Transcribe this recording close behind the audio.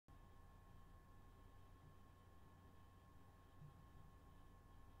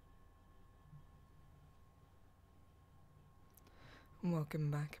Welcome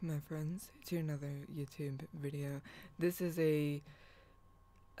back, my friends, to another YouTube video. This is a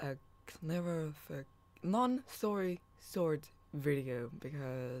clever non-story short video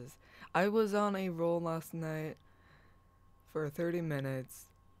because I was on a roll last night for 30 minutes.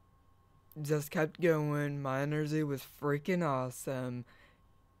 Just kept going. My energy was freaking awesome,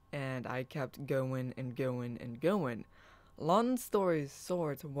 and I kept going and going and going. Long story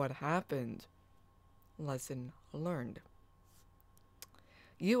short, what happened? Lesson learned.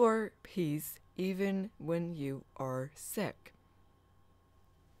 You are peace even when you are sick.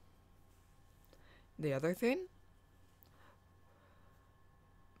 The other thing,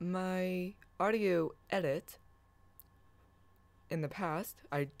 my audio edit in the past,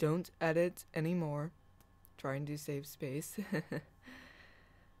 I don't edit anymore, trying to save space.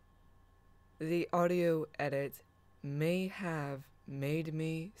 The audio edit may have made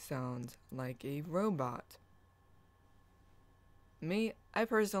me sound like a robot. I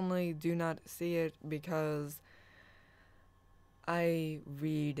personally do not see it because I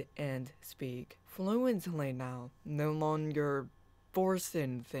read and speak fluently now, no longer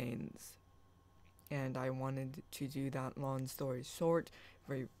forcing things. And I wanted to do that long story short,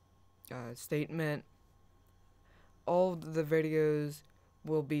 statement. All the videos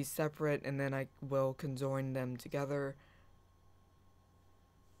will be separate and then I will conjoin them together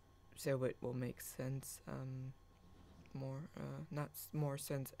so it will make sense. Not more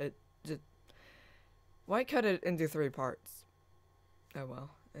sense. It just, why cut it into 3 parts? Oh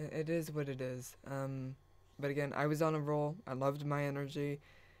well, it is what it is. But again, I was on a roll. I loved my energy.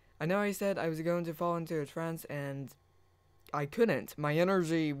 I know I said I was going to fall into a trance, and I couldn't. My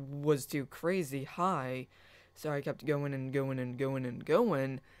energy was too crazy high, so I kept going and going and going and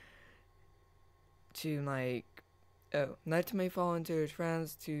going to let me fall into a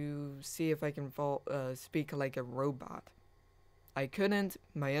trance to see if I can speak like a robot. I couldn't.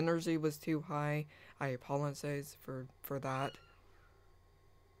 My energy was too high. I apologize for that.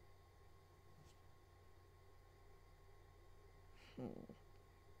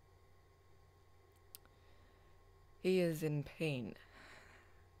 He is in pain.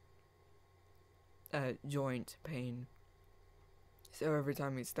 Joint pain. So every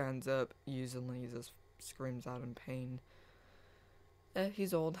time he stands up, usually he just screams out in pain.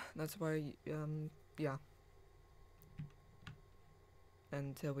 He's old. That's why, yeah.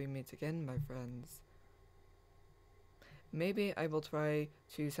 Until we meet again, my friends. Maybe I will try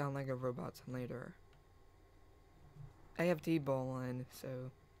to sound like a robot later. I have tea boiling,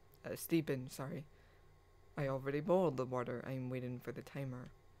 so... steeping, sorry. I already boiled the water. I'm waiting for the timer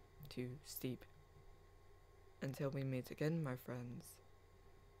to steep. Until we meet again, my friends.